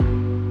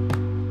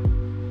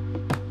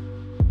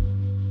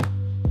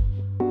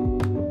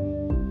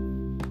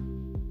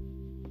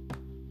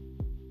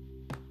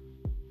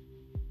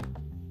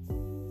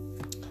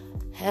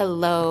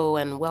Hello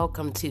and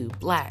welcome to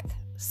Black,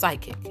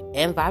 Psychic,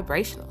 and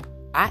Vibrational.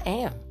 I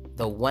am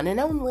the one and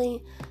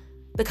only,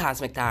 the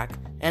Cosmic Doc,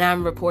 and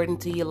I'm reporting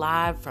to you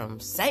live from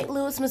St.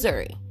 Louis,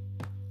 Missouri.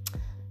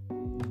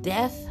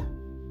 Death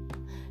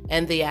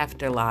and the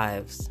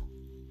afterlives.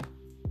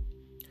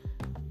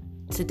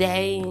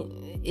 Today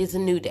is a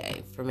new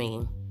day for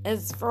me,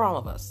 as for all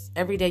of us.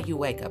 Every day you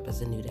wake up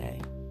is a new day.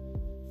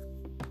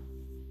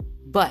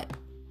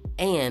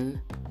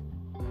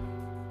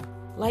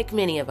 Like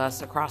many of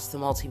us across the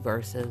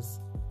multiverses,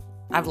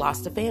 I've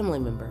lost a family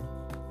member.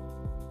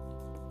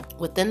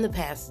 Within the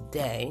past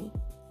day,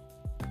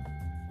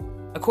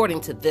 according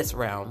to this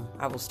realm,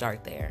 I will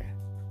start there.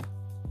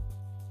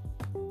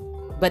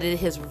 But it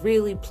has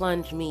really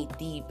plunged me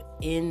deep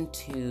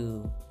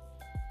into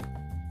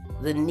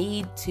the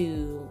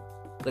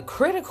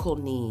critical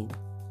need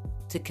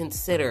to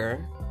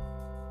consider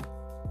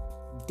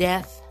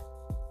death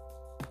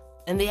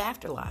and the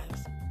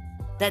afterlives.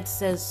 That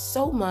says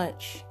so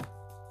much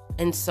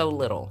and so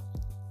little.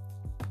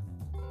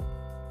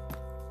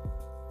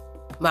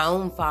 My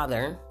own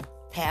father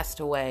passed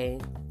away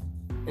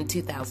in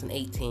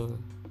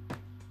 2018.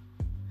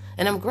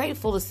 And I'm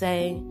grateful to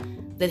say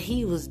that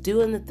he was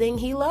doing the thing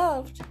he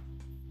loved.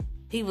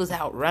 He was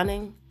out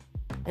running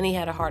and he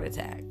had a heart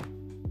attack.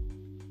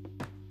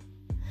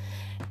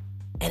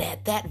 And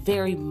at that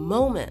very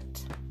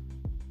moment,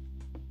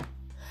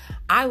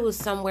 I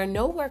was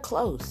nowhere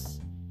close.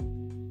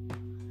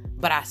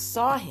 But I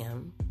saw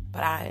him,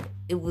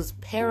 it was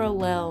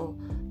parallel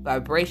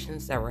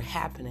vibrations that were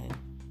happening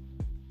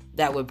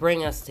that would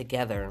bring us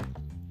together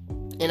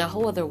in a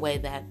whole other way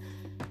that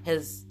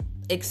has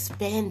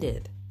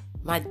expanded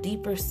my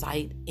deeper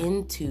sight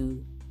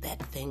into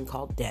that thing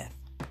called death.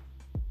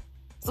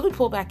 So let me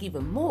pull back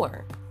even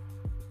more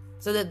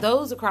so that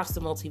those across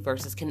the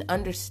multiverses can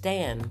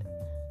understand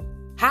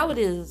how it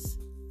is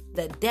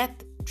that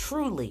death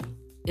truly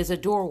is a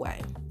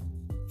doorway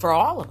for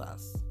all of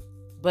us,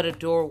 but a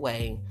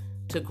doorway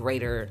to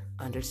greater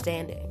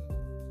understanding.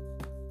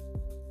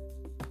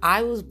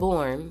 I was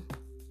born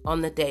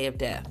on the day of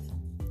death.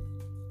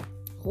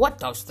 What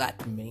does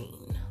that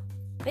mean?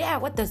 Yeah,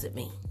 what does it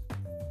mean?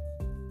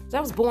 So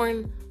I was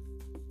born,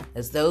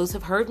 as those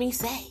have heard me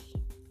say,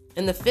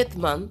 in the 5th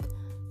month,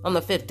 on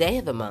the 5th day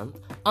of the month,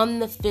 on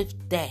the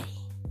 5th day.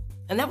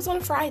 And that was on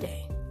a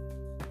Friday.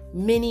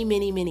 Many,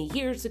 many, many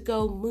years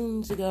ago,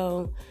 moons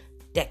ago,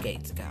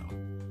 decades ago.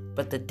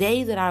 But the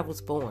day that I was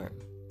born,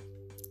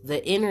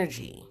 the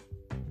energy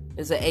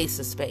is the Ace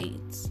of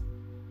Spades.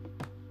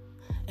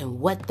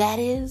 And what that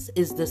is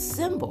the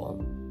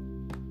symbol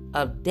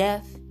of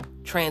death,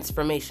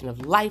 transformation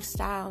of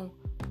lifestyle,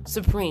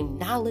 supreme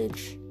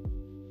knowledge.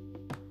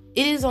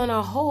 It is on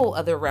a whole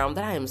other realm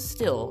that I am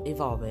still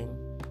evolving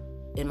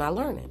in my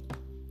learning.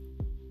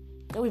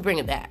 Then we bring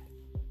it back.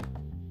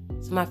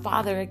 So my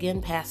father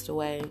again passed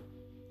away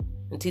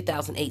in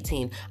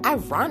 2018,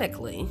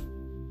 ironically,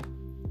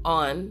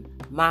 on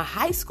my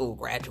high school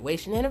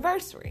graduation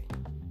anniversary.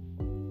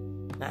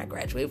 I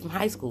graduated from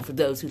high school, for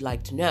those who'd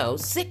like to know,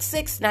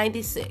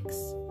 6/6/96.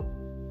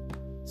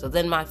 So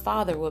then my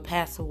father would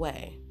pass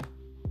away.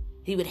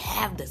 He would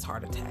have this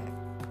heart attack,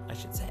 I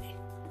should say,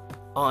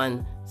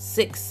 on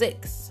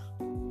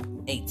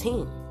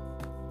 6/6/18.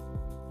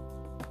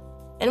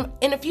 And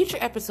in a future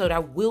episode, I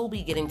will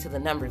be getting to the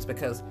numbers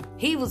because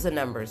he was a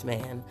numbers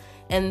man.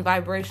 And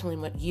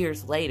vibrationally,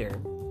 years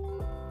later,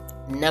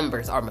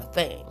 numbers are my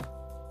thing.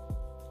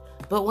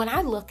 But when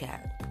I look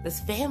at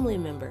this family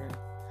member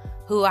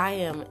who I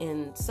am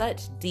in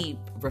such deep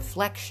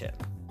reflection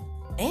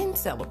and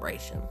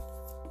celebration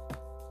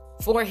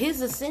for his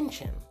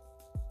ascension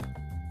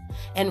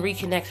and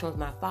reconnection with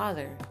my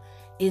father,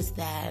 is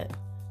that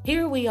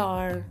here we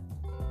are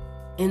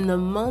in the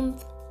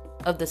month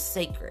of the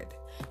sacred,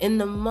 in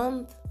the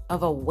month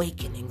of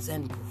awakenings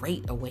and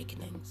great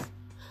awakenings,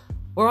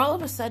 where all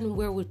of a sudden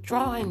we're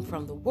withdrawing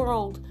from the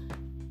world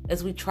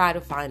as we try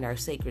to find our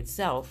sacred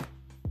self.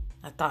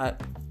 I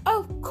thought,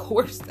 of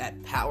course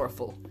that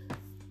powerful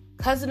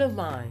cousin of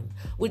mine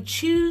would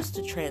choose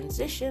to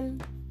transition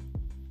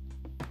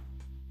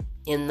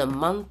in the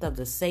month of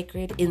the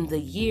sacred, in the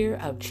year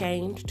of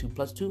change. 2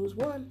 + 2 is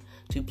 1.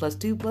 2 +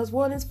 2 +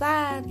 1 is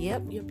 5.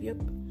 Yep.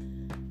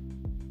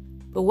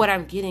 But what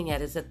I'm getting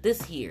at is that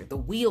this year, the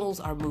wheels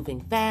are moving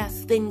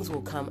fast, things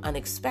will come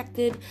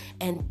unexpected,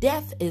 and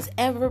death is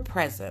ever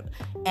present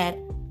at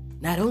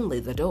not only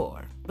the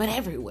door, but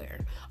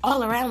everywhere,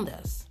 all around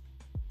us.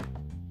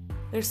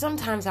 There's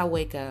sometimes I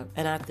wake up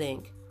and I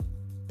think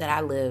that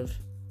I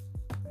live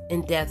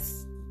in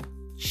death's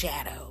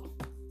shadow,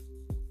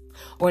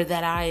 or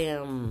that I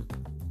am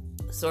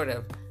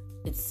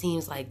it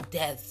seems like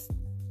death's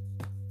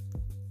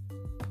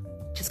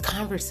just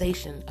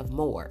conversation of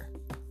more.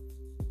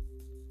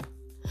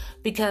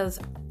 Because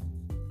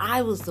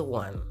I was the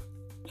one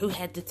who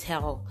had to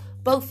tell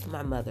both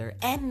my mother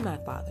and my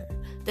father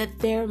that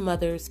their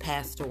mothers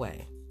passed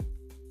away.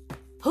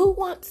 Who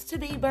wants to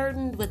be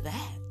burdened with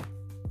that?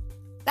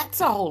 That's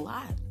a whole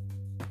lot.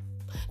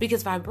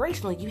 Because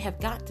vibrationally, you have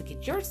got to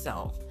get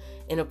yourself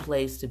in a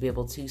place to be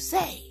able to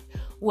say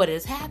what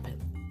has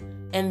happened.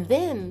 And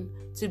then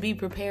to be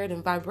prepared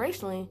and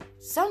vibrationally,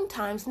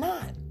 sometimes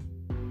not.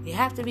 You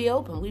have to be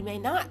open. We may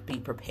not be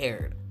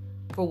prepared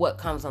for what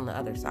comes on the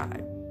other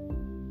side.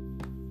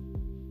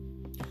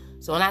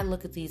 So when I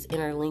look at these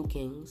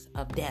interlinkings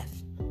of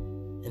death,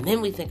 and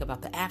then we think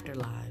about the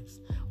afterlives,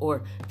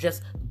 or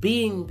just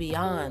being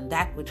beyond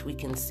that which we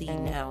can see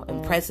now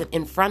and present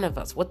in front of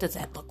us, what does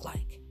that look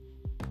like?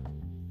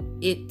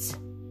 It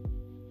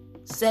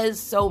says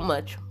so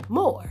much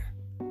more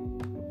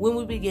when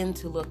we begin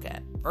to look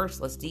at,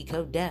 first, let's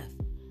decode death.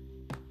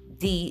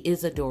 D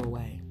is a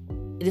doorway.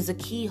 It is a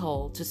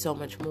keyhole to so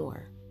much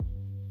more.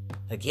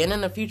 Again,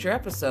 in a future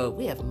episode,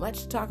 we have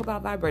much to talk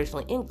about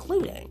vibrationally,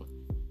 including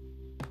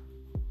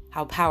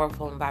how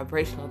powerful and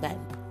vibrational that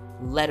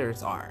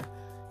letters are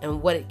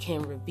and what it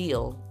can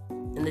reveal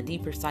in the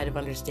deeper side of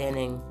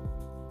understanding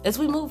as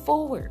we move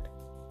forward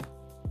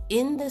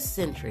in this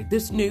century,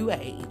 this new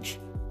age,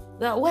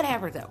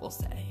 whatever that will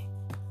say,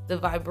 the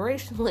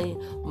vibrationally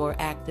more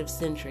active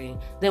century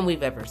than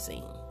we've ever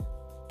seen.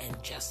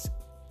 And just,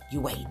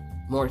 you wait,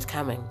 more is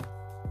coming.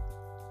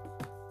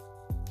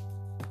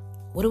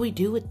 What do we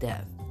do with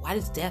death? Why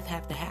does death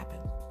have to happen?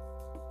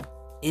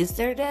 Is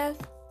there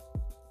death?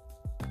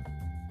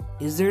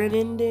 Is there an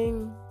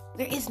ending?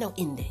 There is no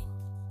ending.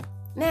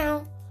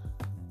 Now,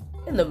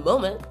 in the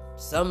moment,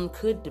 some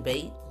could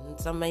debate and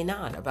some may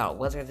not about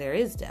whether there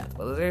is death,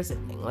 whether there's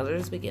ending, whether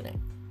there's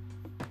beginning.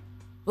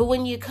 But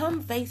when you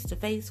come face to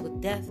face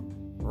with death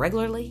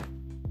regularly,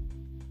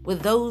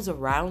 with those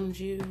around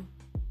you,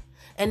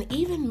 and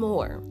even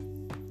more,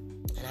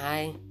 and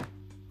I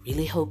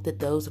really hope that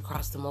those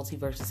across the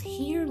multiverses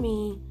hear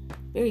me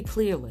very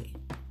clearly,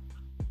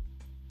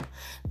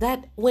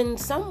 that when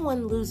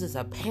someone loses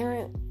a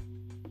parent,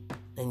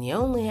 and you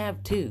only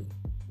have two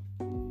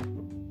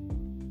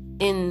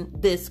in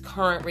this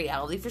current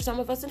reality for some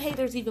of us, and hey,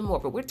 there's even more,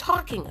 but we're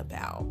talking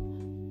about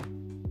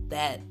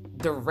that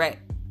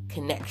direct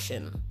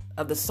connection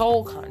of the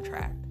soul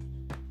contract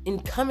in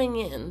coming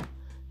in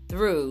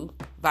through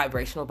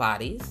vibrational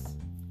bodies.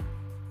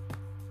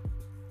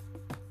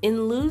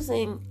 In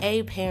losing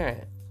a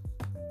parent,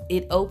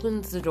 it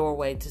opens the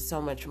doorway to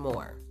so much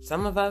more.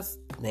 Some of us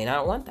may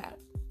not want that.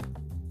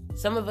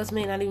 Some of us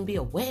may not even be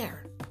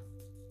aware.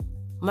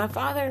 My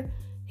father,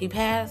 he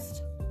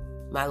passed.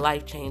 My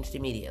life changed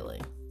immediately.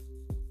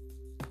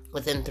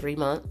 Within 3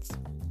 months,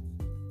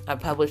 I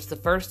published the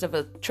first of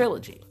a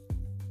trilogy.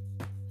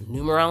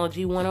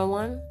 Numerology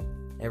 101,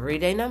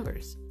 Everyday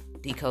Numbers,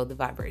 Decode the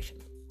Vibration.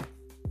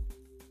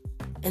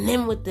 And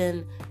then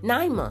within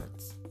 9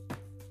 months,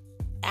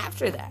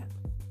 after that,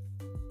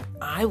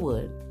 I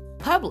would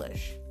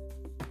publish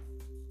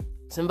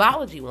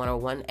Symbology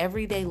 101,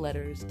 Everyday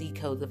Letters,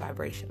 Decode the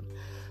Vibration.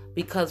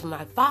 Because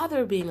my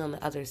father being on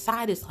the other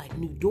side, it's like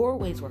new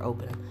doorways were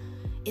opening.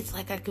 It's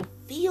like I could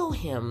feel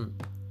him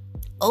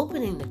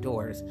opening the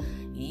doors,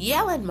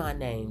 yelling my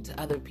name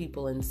to other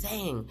people and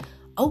saying,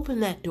 open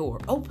that door,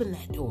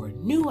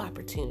 new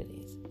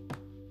opportunities.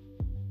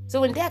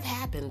 So when death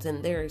happens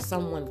and there is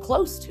someone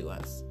close to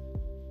us,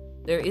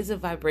 there is a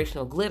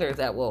vibrational glitter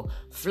that will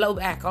flow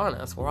back on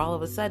us where all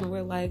of a sudden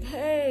we're like,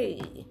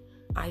 hey,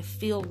 I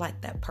feel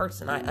like that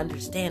person. I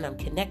understand I'm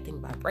connecting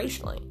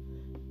vibrationally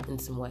in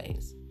some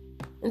ways.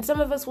 And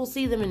some of us will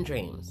see them in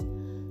dreams.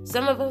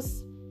 Some of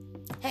us,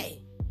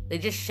 hey, they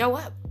just show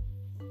up.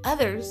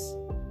 Others,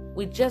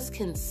 we just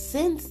can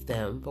sense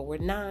them, but we're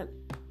not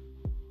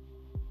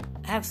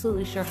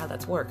absolutely sure how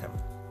that's working.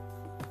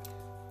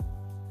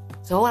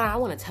 So I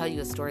want to tell you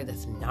a story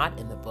that's not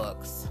in the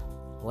books.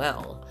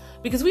 Well,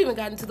 because we haven't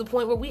gotten to the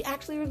point where we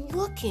actually are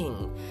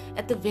looking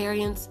at the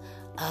variance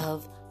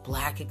of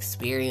Black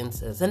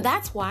experiences. And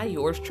that's why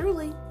yours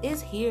truly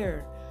is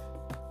here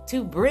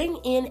to bring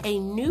in a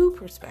new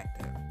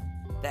perspective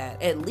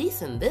that, at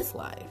least in this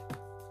life,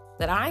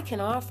 that I can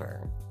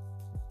offer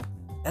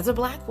as a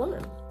Black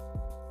woman.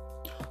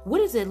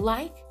 What is it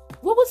like?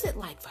 What was it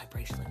like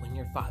vibrationally when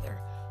your father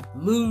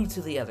moved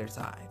to the other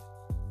side?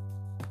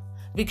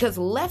 Because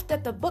left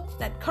at the books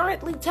that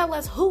currently tell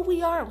us who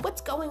we are and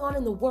what's going on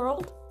in the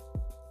world,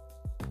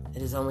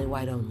 it is only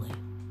white only.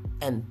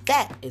 And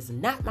that is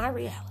not my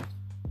reality.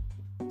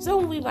 So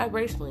when we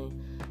vibrationally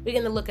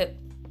begin to look at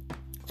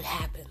what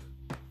happened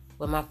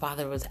when my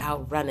father was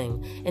out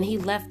running and he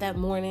left that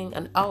morning,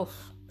 and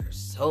there's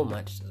so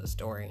much to the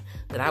story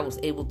that I was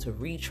able to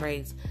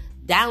retrace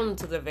down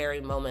to the very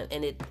moment,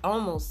 and it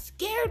almost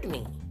scared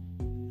me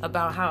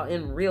about how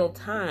in real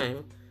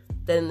time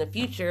that in the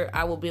future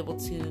I will be able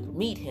to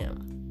meet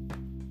him.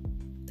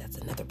 That's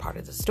another part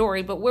of the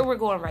story, but where we're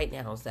going right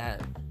now is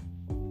that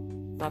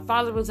my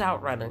father was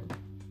out running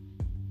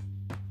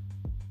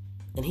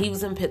and he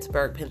was in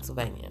Pittsburgh,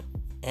 Pennsylvania.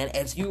 And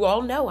as you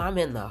all know, I'm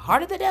in the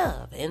heart of the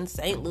Dove in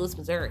St. Louis,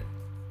 Missouri.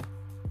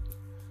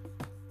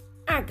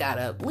 I got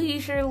up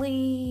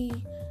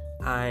leisurely.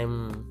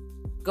 I'm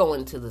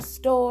going to the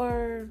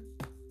store.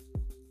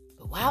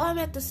 But while I'm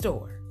at the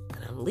store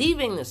and I'm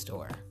leaving the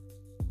store,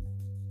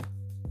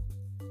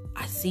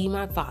 I see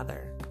my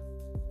father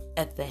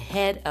at the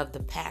head of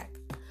the pack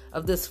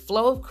of this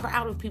flow of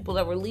crowd of people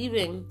that were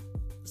leaving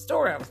the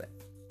store I was at.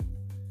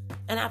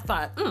 And I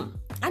thought,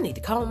 I need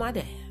to call my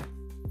dad.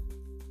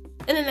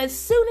 And then as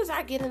soon as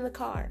I get in the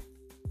car,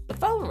 the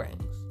phone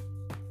rings.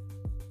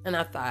 And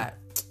I thought,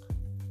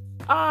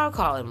 I'll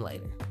call him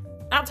later.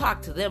 I'll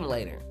talk to them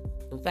later.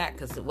 In fact,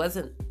 because it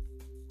wasn't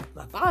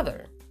my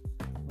father,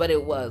 but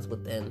it was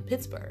within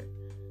Pittsburgh.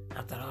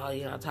 I thought,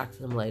 I'll talk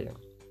to them later.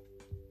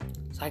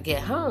 So I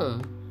get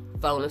home,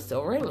 phone is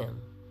still ringing.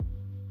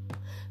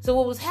 So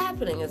what was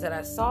happening is that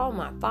I saw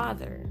my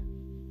father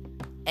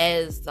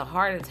as the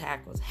heart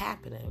attack was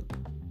happening.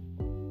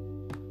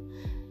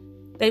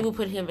 They would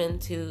put him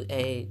into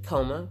a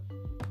coma.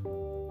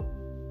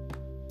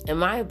 And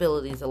my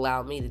abilities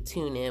allowed me to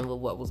tune in with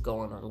what was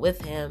going on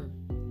with him.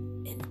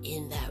 And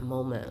in that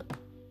moment,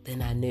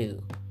 then I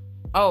knew,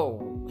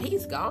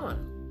 he's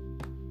gone.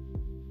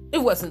 It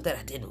wasn't that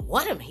I didn't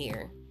want him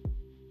here.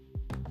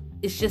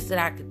 It's just that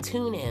I could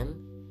tune in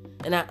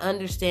and I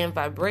understand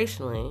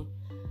vibrationally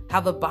how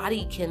the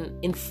body can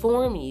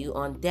inform you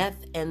on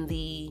death and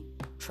the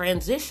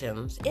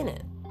transitions in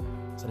it.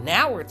 So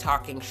now we're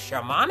talking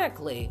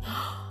shamanically.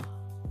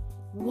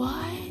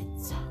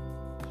 What?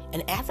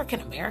 An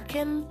African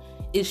American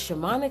is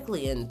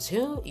shamanically in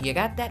tune? You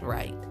got that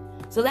right.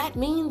 So that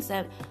means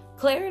that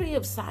clarity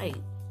of sight,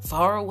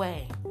 far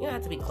away. You don't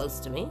have to be close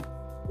to me.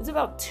 It's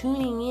about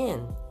tuning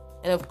in.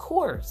 And of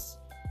course,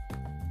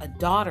 a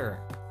daughter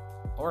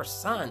or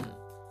son,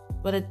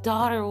 but a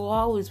daughter will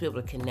always be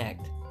able to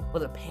connect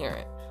with a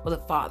parent, with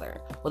a father,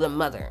 with a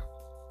mother.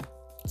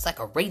 It's like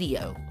a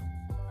radio.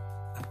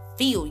 I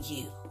feel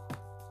you.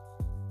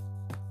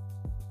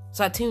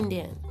 So I tuned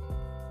in.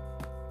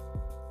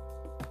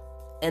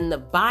 And the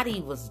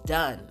body was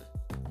done.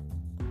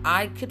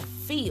 I could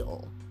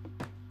feel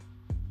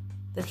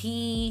that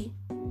he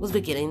was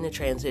beginning the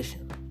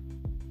transition.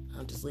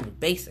 I'll just leave it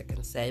basic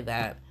and say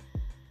that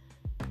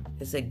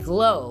it's a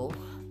glow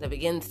that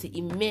begins to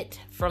emit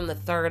from the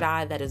third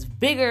eye that is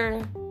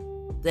bigger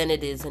than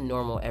it is in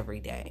normal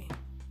everyday.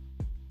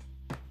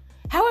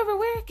 However,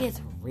 where it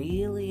gets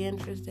really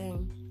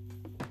interesting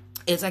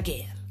is,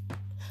 again,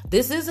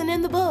 this isn't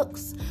in the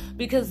books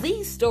because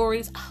these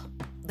stories,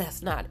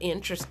 that's not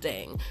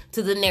interesting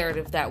to the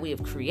narrative that we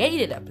have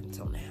created up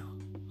until now.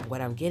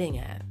 What I'm getting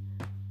at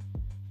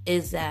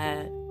is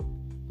that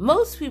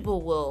most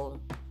people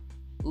will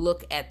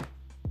look at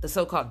the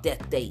so-called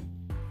death date.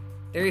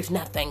 There is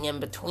nothing in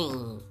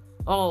between.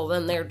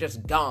 Then they're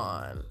just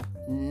gone.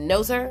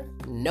 No, sir.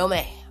 No,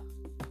 ma'am.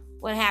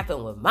 What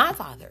happened with my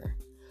father,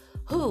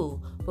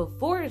 who,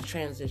 before his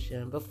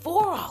transition,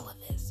 before all of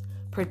this,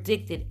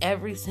 predicted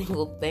every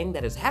single thing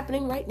that is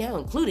happening right now,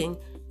 including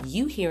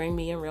you hearing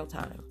me in real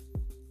time.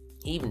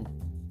 He even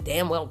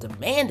damn well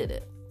demanded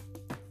it.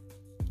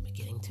 But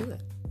getting to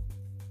it.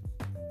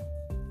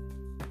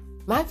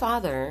 My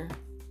father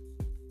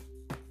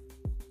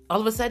all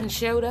of a sudden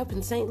showed up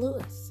in St.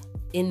 Louis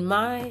in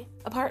my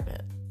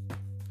apartment.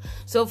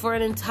 So for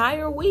an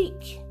entire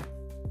week,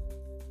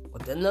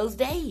 within those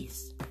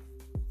days,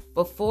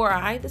 before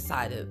I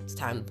decided it's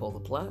time to pull the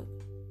plug,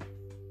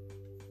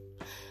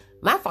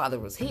 my father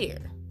was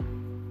here.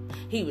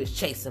 He was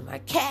chasing my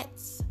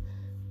cats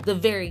the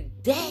very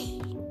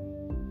day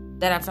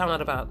that I found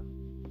out about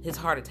his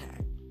heart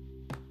attack.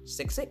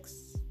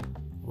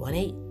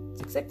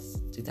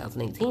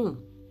 2018.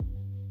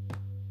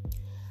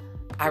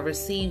 I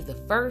received the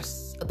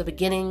first of the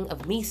beginning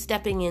of me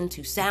stepping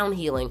into sound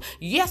healing.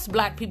 Yes,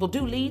 Black people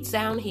do lead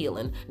sound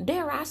healing,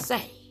 dare I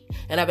say.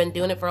 And I've been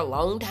doing it for a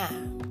long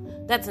time.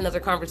 That's another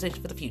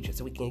conversation for the future.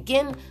 So we can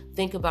again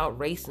think about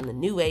race in the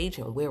new age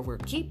and where we're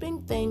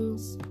keeping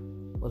things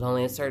with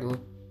only a certain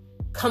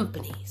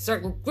company,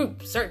 certain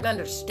group, certain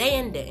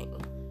understanding.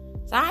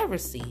 So I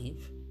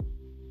receive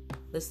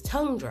this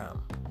tongue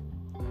drum.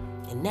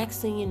 And next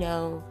thing you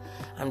know,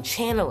 I'm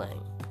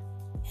channeling.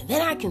 And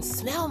then I can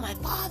smell my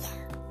father.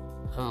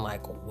 I'm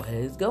like, what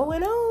is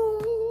going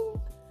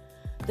on?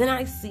 Then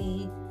I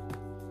see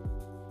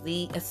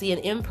an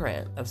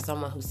imprint of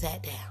someone who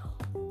sat down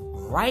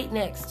right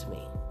next to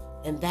me.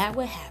 And that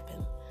would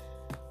happen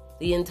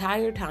the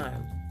entire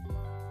time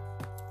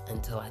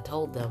until I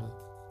told them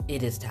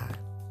it is time.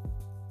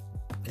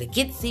 But it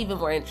gets even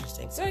more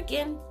interesting. So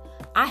again,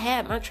 I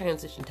had my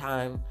transition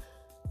time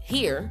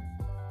here.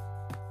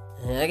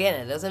 And again,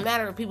 it doesn't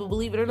matter if people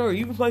believe it or not.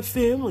 Even my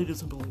family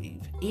doesn't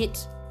believe.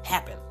 It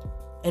happened.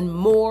 And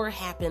more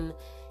happened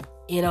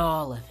in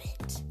all of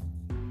it.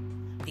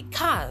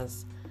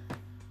 Because,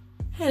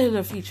 and in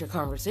a future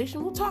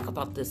conversation, we'll talk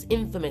about this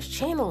infamous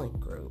channeling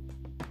group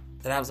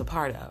that I was a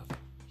part of.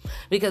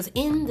 Because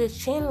in this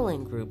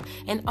channeling group,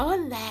 and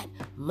on that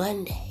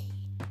Monday,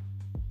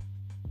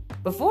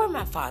 before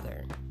my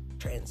father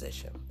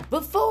transitioned,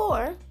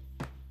 before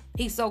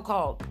he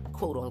so-called,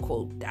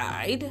 quote-unquote,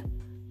 died,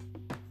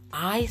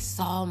 I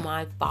saw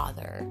my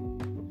father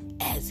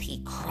as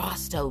he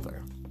crossed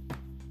over.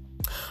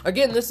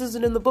 Again, this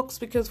isn't in the books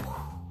because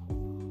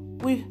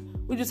we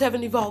just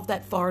haven't evolved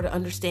that far to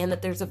understand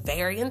that there's a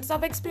variance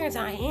of experience.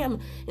 And I am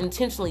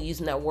intentionally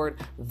using that word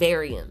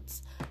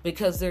variance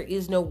because there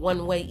is no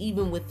one way,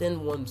 even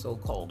within one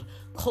so-called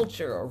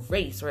culture or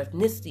race or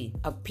ethnicity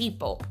of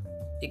people.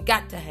 You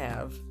got to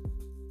have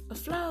a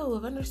flow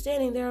of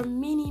understanding. There are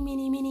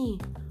many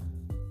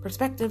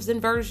perspectives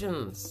and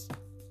versions.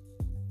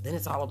 Then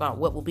it's all about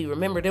what will be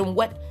remembered and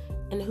what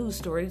and whose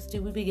stories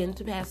do we begin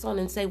to pass on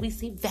and say we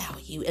see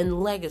value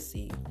and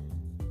legacy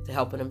to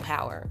help and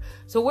empower.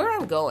 So where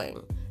I'm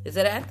going is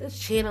that at this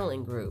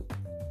channeling group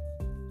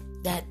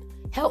that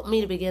helped me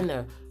to begin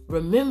to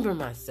remember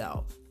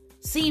myself,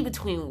 see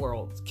between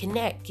worlds,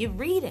 connect, give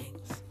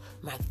readings,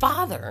 my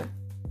father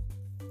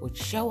would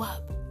show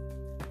up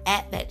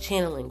at that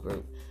channeling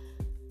group.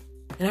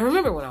 And I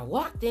remember when I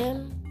walked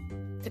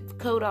in, took the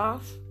coat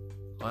off.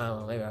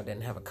 Well, maybe I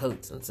didn't have a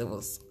coat since it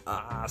was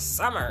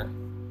summer.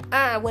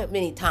 I went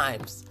many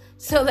times.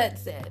 So that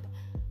said,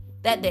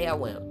 that day I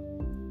went.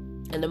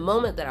 And the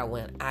moment that I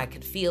went, I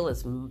could feel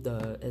as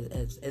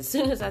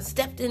soon as I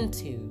stepped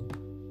into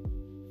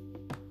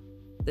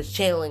this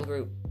channeling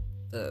group,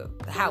 the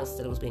house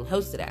that it was being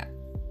hosted at,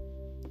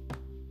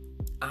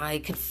 I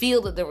could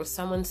feel that there was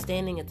someone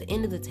standing at the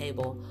end of the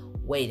table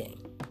waiting.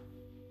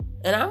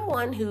 And I'm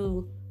one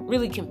who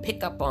really can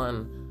pick up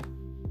on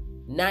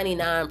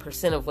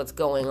 99% of what's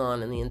going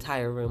on in the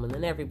entire room, and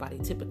then everybody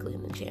typically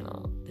in the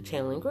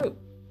channeling group.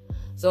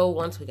 So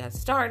once we got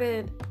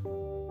started,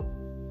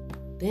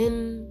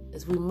 then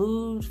as we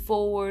moved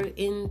forward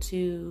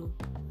into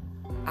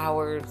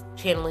our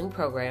channeling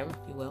program, if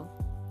you will,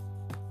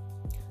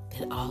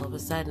 then all of a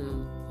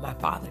sudden my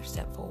father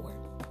stepped forward.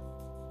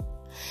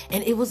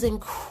 And it was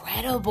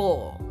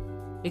incredible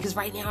because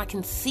right now I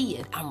can see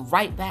it. I'm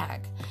right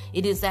back.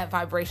 It is that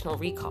vibrational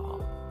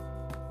recall.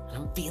 And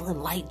I'm feeling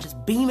light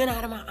just beaming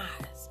out of my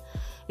eyes.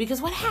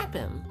 Because what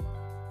happened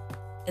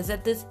is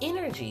that this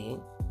energy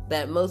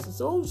that most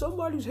is, oh,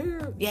 somebody's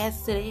here.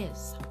 Yes, it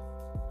is.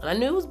 And I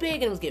knew it was big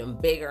and it was getting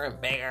bigger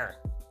and bigger.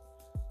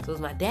 So it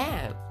was my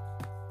dad.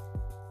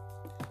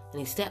 And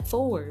he stepped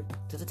forward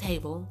to the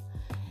table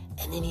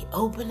and then he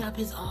opened up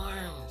his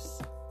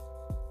arms.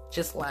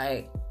 Just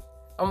like,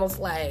 almost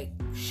like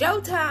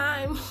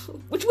showtime,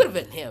 which would have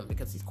been him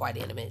because he's quite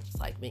intimate, just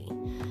like me.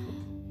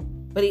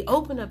 But he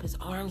opened up his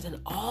arms and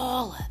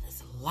all of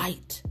this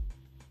light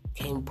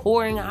came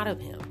pouring out of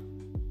him.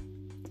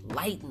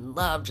 Light and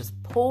love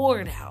just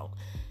poured out.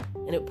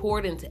 And it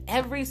poured into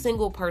every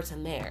single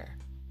person there,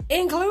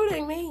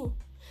 including me.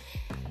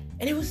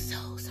 And it was so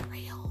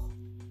surreal.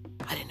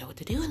 I didn't know what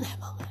to do in that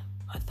moment.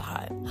 I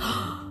thought,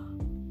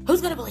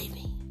 who's going to believe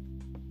me?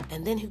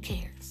 And then who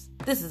cares?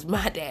 This is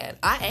my dad.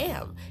 I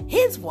am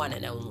his one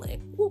and only.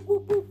 Whoop,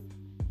 whoop, whoop.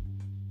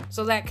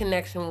 So that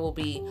connection will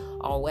be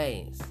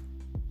always.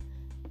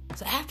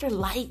 So after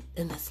light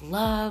and this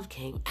love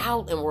came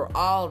out and we're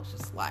all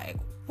just like,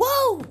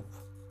 whoa,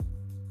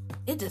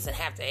 it doesn't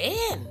have to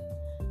end.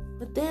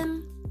 But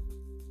then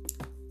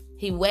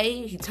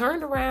he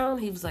turned around,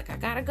 he was like, I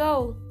gotta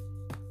go.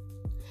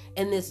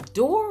 And this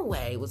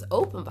doorway was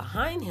open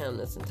behind him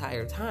this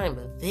entire time,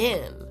 but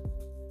then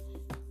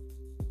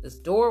this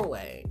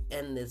doorway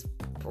and this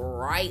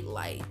bright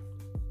light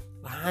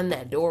behind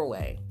that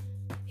doorway,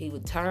 he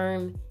would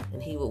turn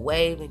and he would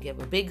wave and give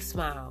a big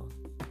smile.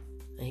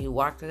 And he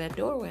walked through that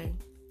doorway.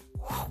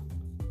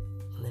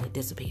 And then it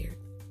disappeared.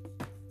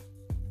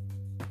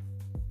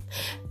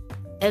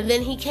 And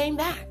then he came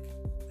back.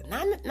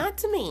 Not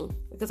to me,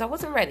 because I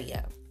wasn't ready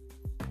yet.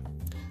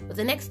 But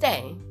the next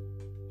day,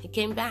 he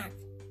came back.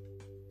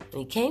 And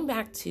he came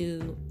back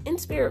in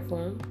spirit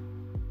form,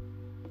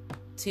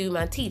 to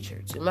my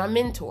teacher, to my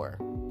mentor,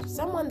 to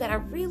someone that I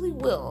really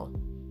will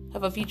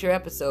have a future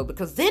episode,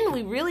 because then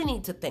we really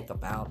need to think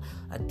about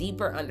a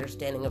deeper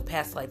understanding of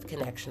past life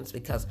connections,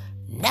 because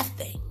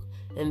nothing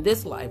in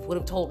this life would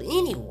have told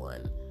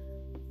anyone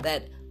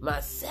that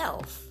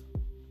myself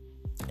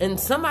and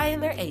somebody in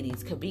their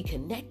 80s could be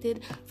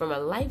connected from a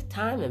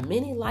lifetime and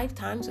many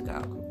lifetimes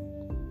ago.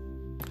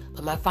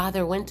 But my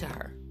father went to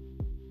her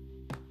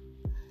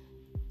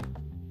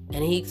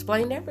and he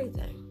explained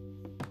everything.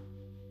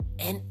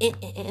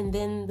 And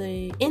then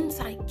the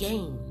insight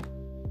gained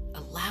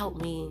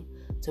allowed me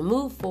to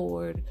move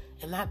forward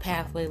in my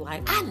pathway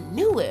like I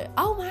knew it.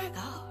 Oh my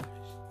gosh.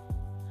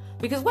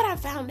 Because what I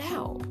found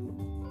out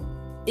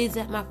is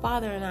that my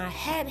father and I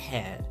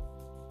had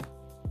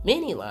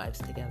many lives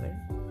together,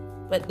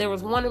 but there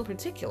was one in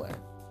particular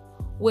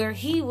where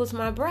he was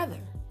my brother.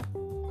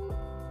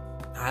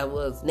 I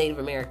was Native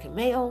American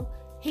male.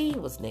 He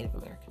was Native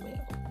American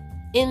male.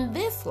 In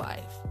this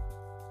life,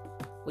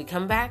 we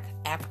come back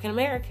African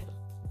American.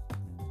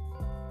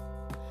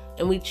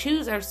 And we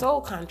choose our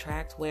soul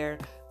contract where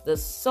the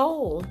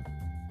soul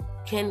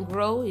can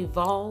grow,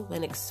 evolve,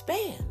 and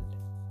expand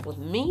with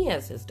me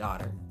as his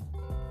daughter,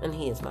 and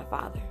he is my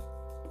father.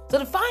 So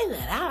to find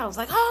that out, I was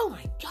like, oh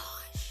my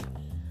gosh,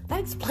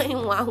 that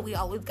explains why we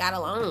always got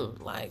along.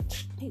 Like,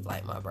 he's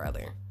like my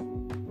brother.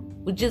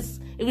 It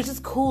was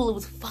just cool. It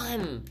was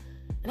fun.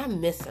 And I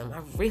miss him. I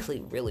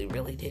really, really,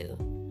 really do.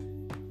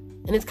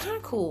 And it's kind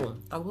of cool,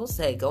 I will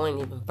say, going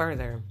even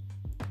further,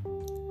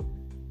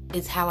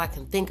 is how I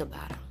can think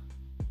about him.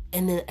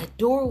 And then a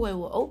doorway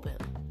will open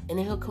and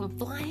then he'll come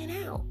flying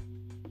out.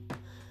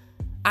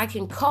 I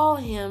can call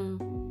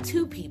him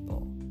to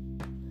people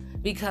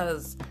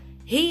because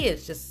he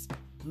is just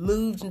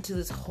moved into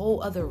this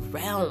whole other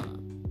realm.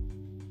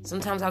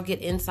 Sometimes I'll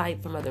get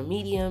insight from other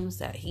mediums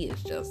that he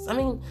is just,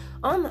 on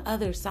the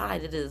other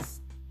side, it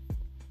is,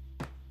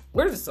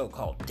 we're the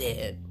so-called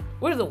dead.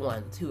 We're the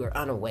ones who are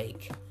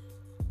unawake.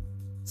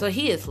 So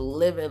he is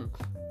living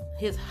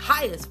his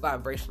highest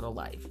vibrational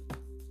life.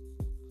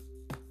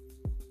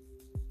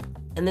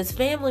 And this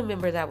family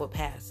member that would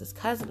pass, this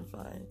cousin of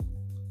mine,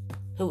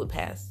 who would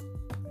pass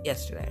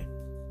yesterday,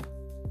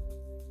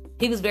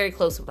 he was very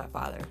close with my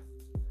father.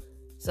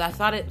 So I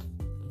thought it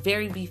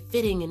very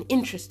befitting and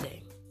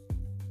interesting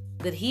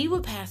that he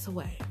would pass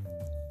away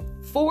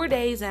 4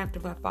 days after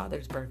my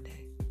father's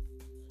birthday.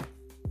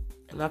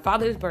 And my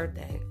father's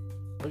birthday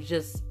was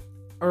just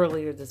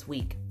earlier this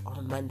week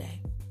on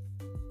Monday.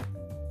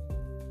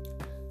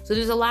 So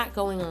there's a lot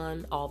going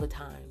on all the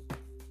time.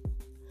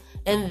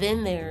 And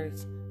then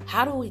there's,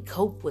 how do we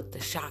cope with the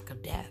shock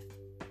of death?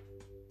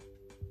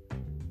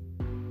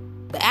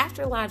 The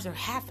afterlives are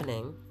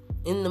happening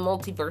in the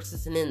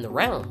multiverses and in the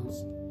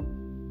realms.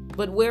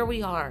 But where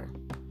we are,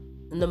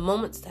 in the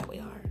moments that we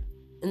are,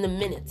 in the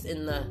minutes,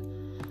 in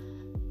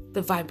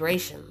the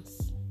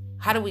vibrations,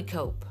 how do we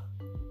cope?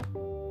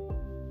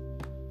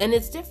 And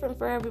it's different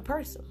for every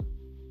person.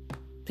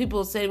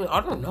 People say to me,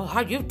 I don't know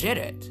how you did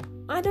it.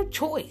 I had a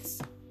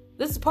choice.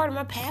 This is part of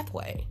my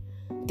pathway.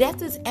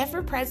 Death is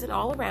ever present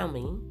all around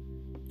me.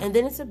 And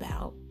then it's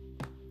about,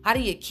 how do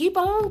you keep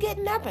on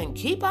getting up and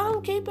keep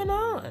on keeping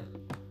on?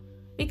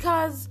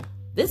 Because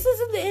this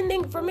isn't the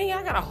ending for me.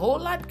 I got a whole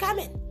lot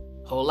coming.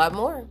 A whole lot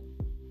more.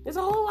 There's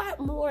a whole lot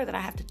more that I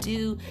have to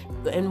do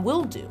and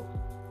will do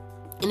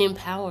in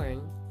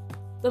empowering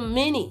the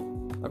many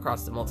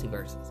across the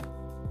multiverses.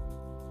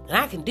 And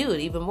I can do it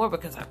even more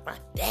because my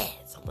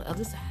dad's on the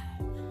other side.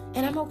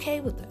 And I'm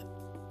okay with it.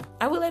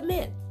 I will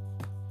admit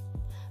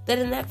that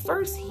in that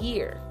first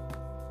year,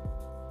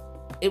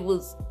 it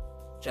was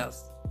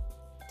just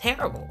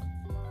terrible.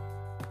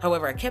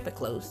 However, I kept it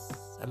close.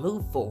 I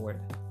moved forward.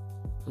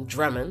 I'm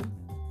drumming,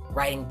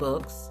 writing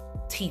books,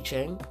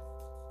 teaching.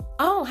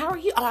 Oh, how are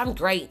you? Oh, I'm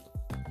great.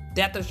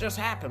 Death has just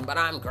happened, but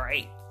I'm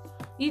great.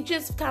 You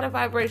just kind of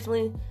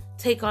vibrationally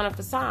take on a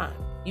facade.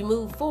 You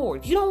move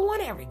forward. You don't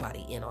want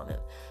everybody in on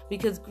it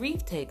because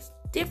grief takes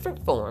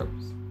different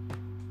forms,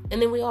 and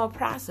then we all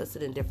process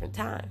it in different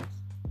times.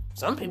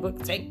 Some people it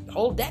could take a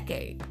whole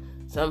decade.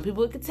 Some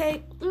people it could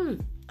take,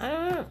 I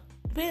don't know.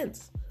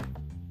 Depends.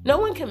 No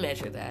one can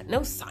measure that.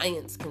 No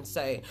science can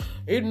say,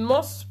 it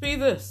must be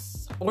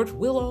this, or it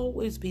will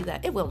always be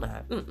that. It will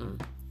not.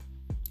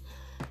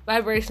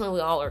 Vibrationally, we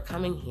all are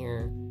coming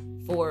here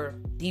for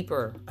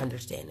deeper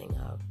understanding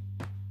of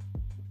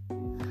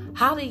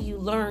how do you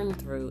learn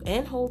through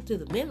and hold through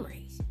the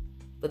memories,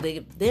 but they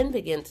then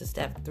begin to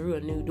step through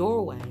a new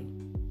doorway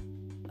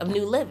of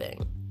new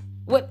living.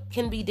 What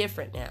can be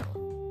different now?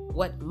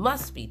 What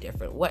must be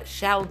different? What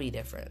shall be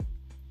different?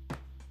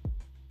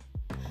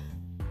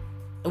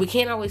 And we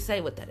can't always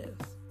say what that is.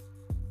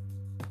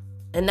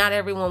 And not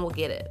everyone will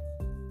get it.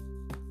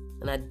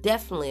 And I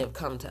definitely have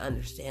come to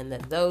understand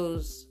that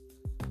those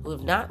who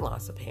have not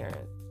lost a parent,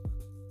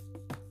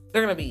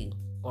 they're going to be,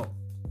 well,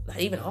 not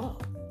even all.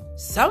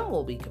 Some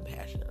will be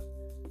compassionate,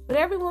 but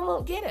everyone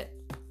won't get it.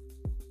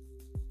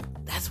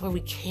 That's where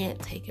we can't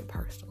take it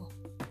personal.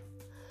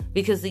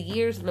 Because the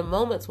years and the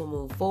moments will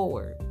move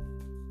forward.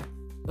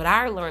 But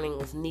our learning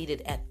was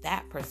needed at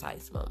that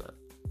precise moment.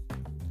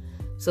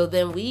 So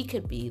then we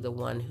could be the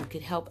one who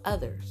could help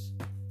others.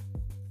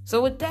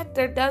 So with that,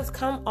 there does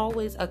come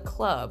always a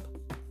club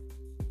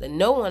that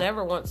no one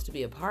ever wants to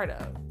be a part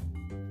of.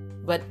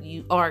 But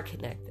you are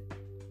connected.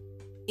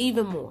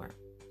 Even more.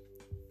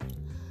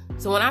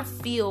 So when I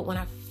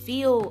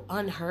feel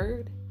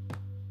unheard,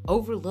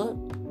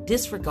 overlooked,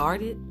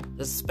 disregarded,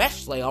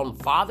 especially on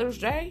Father's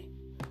Day,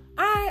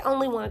 I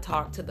only want to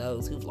talk to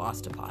those who've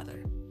lost a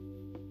father.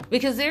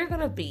 Because they're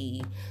going to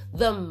be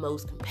the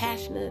most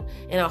compassionate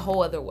in a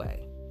whole other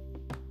way.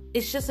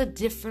 It's just a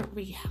different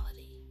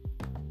reality.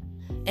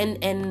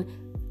 And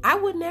I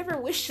would never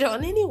wish it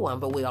on anyone,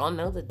 but we all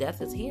know that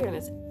death is here and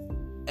it's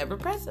ever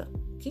present.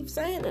 Keep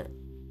saying it.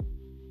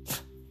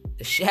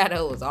 The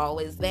shadow is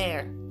always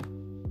there.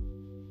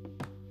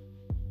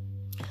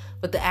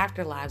 But the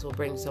afterlives will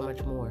bring so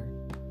much more.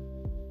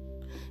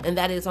 And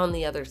that is on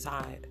the other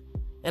side.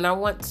 And I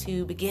want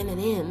to begin and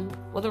end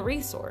with a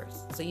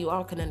resource so you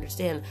all can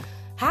understand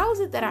how is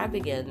it that I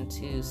begin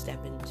to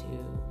step into,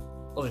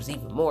 well, there's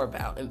even more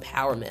about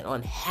empowerment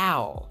on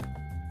how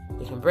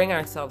we can bring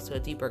ourselves to a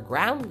deeper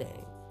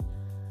grounding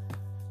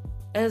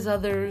as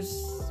others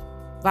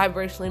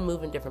vibrationally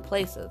move in different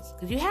places.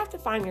 Because you have to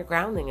find your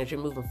grounding as you're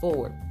moving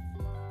forward.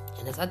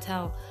 And as I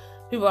tell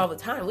people all the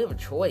time, we have a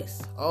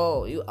choice.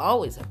 Oh, you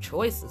always have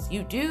choices.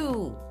 You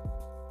do.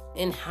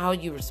 In how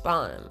you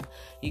respond.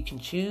 You can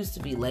choose to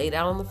be laid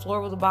out on the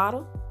floor with a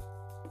bottle.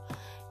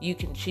 You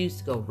can choose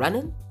to go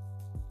running.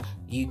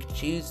 You can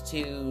choose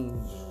to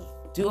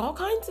do all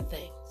kinds of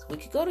things. We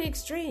could go to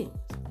extremes.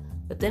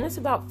 But then it's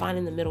about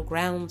finding the middle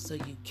ground so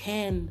you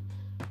can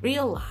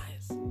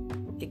realize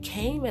it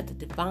came at the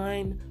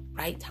divine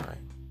right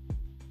time.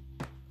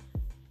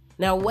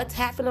 Now, what's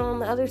happening on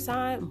the other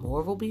side?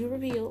 More will be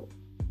revealed.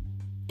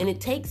 And it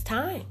takes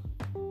time.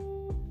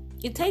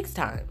 It takes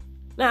time.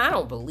 Now, I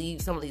don't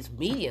believe some of these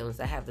mediums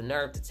that have the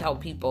nerve to tell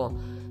people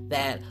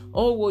that,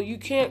 oh, well, you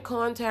can't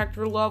contact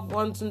your loved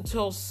ones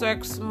until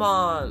 6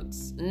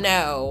 months.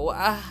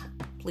 No.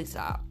 Please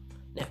stop.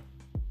 No.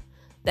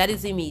 That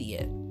is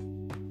immediate.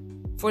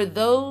 For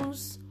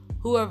those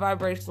who are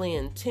vibrationally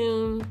in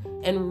tune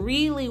and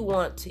really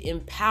want to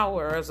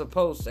empower as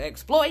opposed to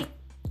exploit,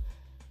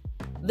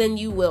 then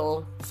you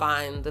will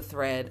find the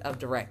thread of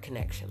direct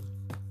connection.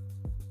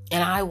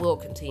 And I will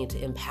continue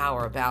to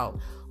empower about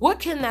what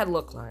can that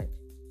look like?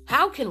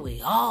 How can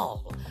we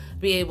all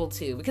be able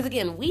to? Because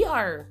again, we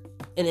are,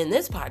 and in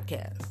this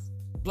podcast,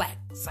 Black,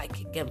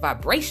 Psychic, and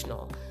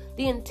Vibrational,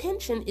 the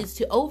intention is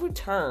to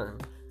overturn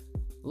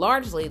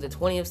largely the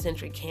 20th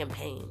century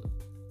campaign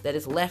that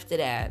has left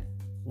it at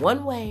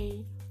one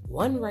way,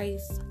 one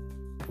race,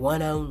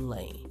 one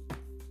only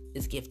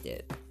is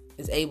gifted,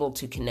 is able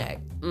to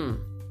connect.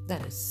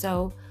 That is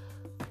so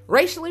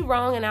racially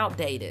wrong and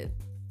outdated.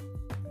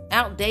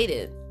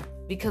 Outdated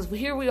because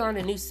here we are in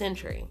a new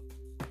century.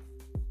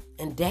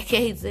 And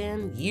decades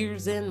in,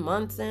 years in,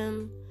 months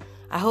in,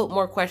 I hope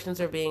more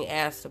questions are being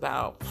asked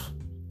about,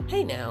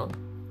 hey now,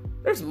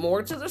 there's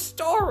more to the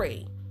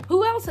story.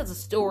 Who else has a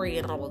story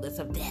in all of this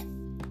of death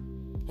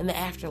and the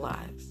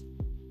afterlives?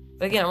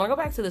 But again, I want to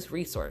go back to this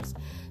resource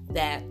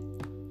that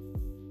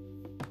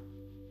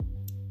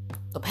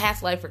a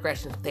past life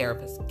regression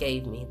therapist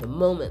gave me the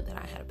moment that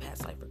I had a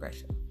past life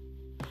regression.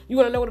 You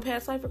want to know what a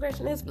past life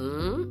regression is?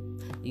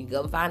 You can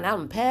go find out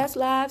in Past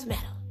Lives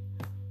Matter.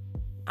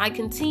 I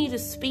continue to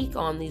speak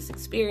on these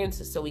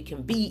experiences so we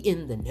can be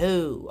in the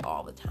know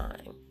all the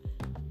time.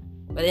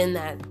 But in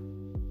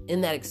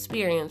that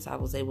experience, I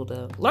was able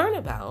to learn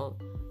about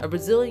a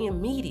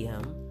Brazilian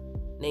medium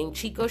named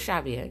Chico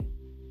Xavier,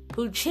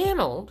 who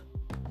channeled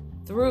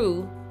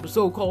through the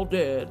so-called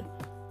dead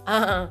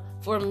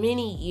for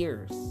many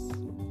years.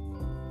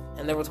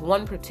 And there was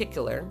one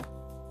particular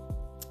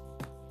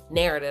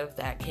narrative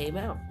that came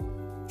out.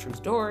 True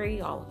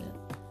story, all of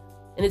it.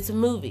 And it's a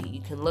movie.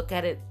 You can look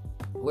at it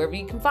wherever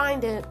you can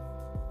find it.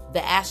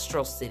 The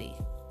Astral City.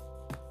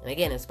 And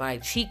again, it's by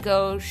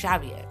Chico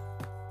Xavier.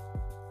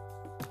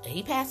 And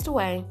he passed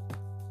away.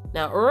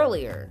 Now,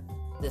 earlier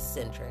this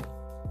century,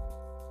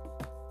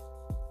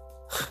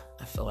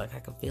 I feel like I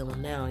can feel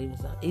him now,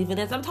 even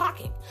as I'm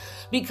talking.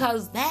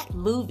 Because that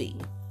movie,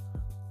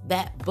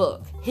 that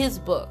book, his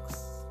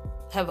books,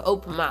 have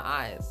opened my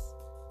eyes.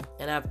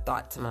 And I've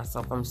thought to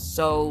myself, I'm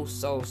so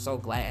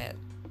glad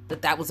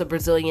that was a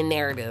Brazilian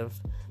narrative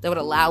that would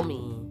allow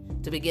me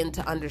to begin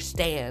to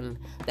understand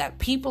that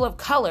people of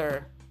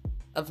color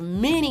of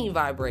many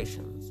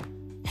vibrations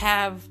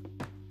have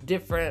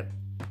different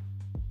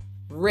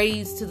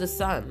rays to the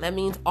sun. That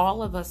means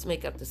all of us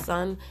make up the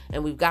sun,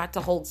 and we've got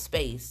to hold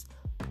space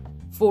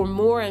for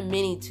more and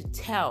many to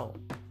tell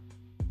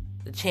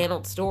the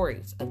channeled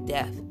stories of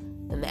death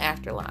and the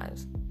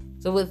afterlives.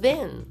 So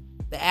within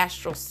the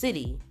Astral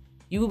City,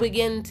 you will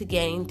begin to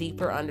gain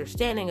deeper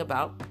understanding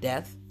about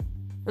death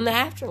and the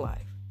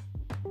afterlife.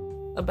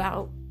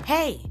 About,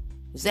 hey,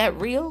 is that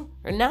real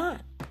or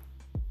not?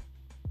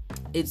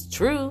 It's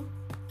true,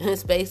 and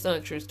it's based on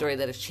a true story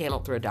that is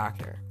channeled through a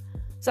doctor.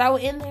 So I will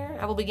end there.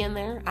 I will begin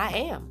there. I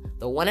am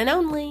the one and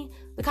only,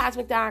 the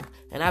Cosmic Doc,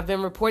 and I've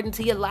been reporting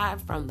to you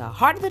live from the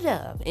Heart of the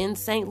Dove in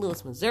St.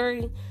 Louis,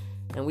 Missouri.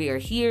 And we are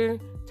here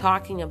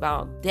talking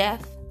about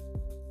death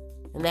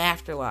and the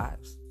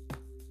afterlives.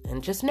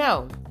 And just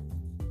know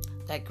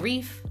that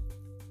grief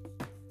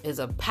is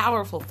a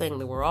powerful thing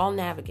that we're all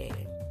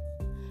navigating.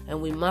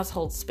 And we must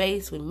hold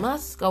space. We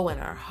must go in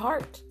our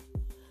heart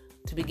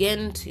to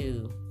begin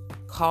to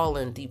call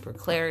in deeper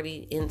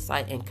clarity,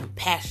 insight, and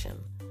compassion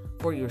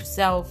for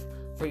yourself,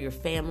 for your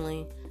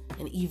family,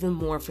 and even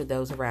more for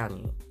those around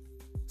you.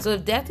 So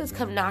if death has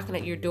come knocking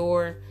at your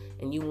door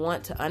and you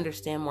want to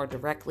understand more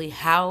directly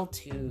how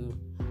to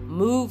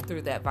move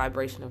through that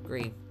vibration of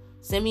grief,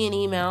 send me an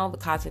email,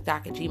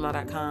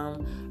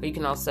 thecosmicdoc@gmail.com, or you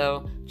can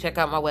also check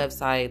out my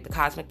website,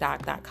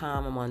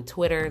 thecosmicdoc.com. I'm on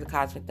Twitter, The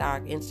Cosmic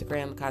Doc,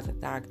 Instagram, The Cosmic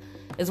Doc,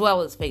 as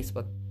well as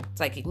Facebook,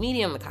 Psychic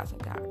Medium, The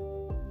Cosmic Doc.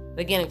 But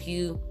again, if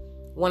you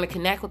want to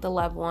connect with a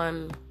loved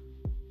one,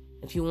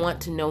 if you want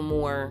to know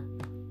more,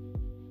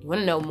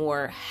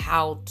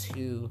 how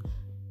to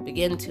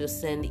begin to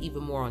ascend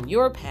even more on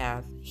your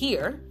path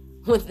here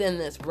within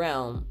this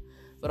realm,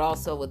 but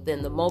also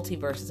within the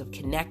multiverses of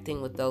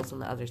connecting with those on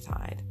the other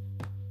side,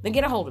 then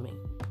get a hold of me.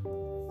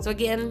 So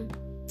again,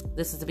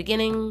 this is the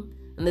beginning,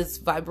 and this is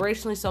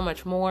vibrationally so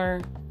much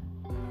more.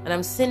 And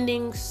I'm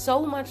sending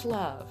so much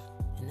love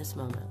in this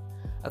moment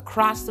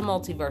across the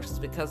multiverses,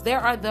 because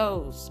there are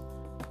those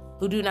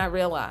who do not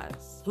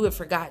realize, who have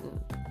forgotten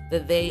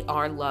that they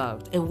are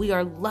loved, and we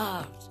are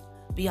loved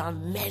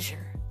beyond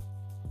measure.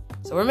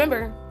 So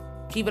remember,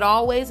 keep it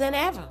always and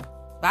ever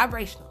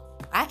vibrational.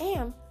 I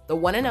am the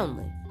one and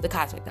only, the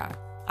Cosmic Doc.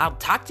 I'll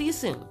talk to you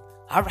soon.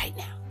 All right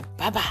now.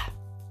 Bye-bye.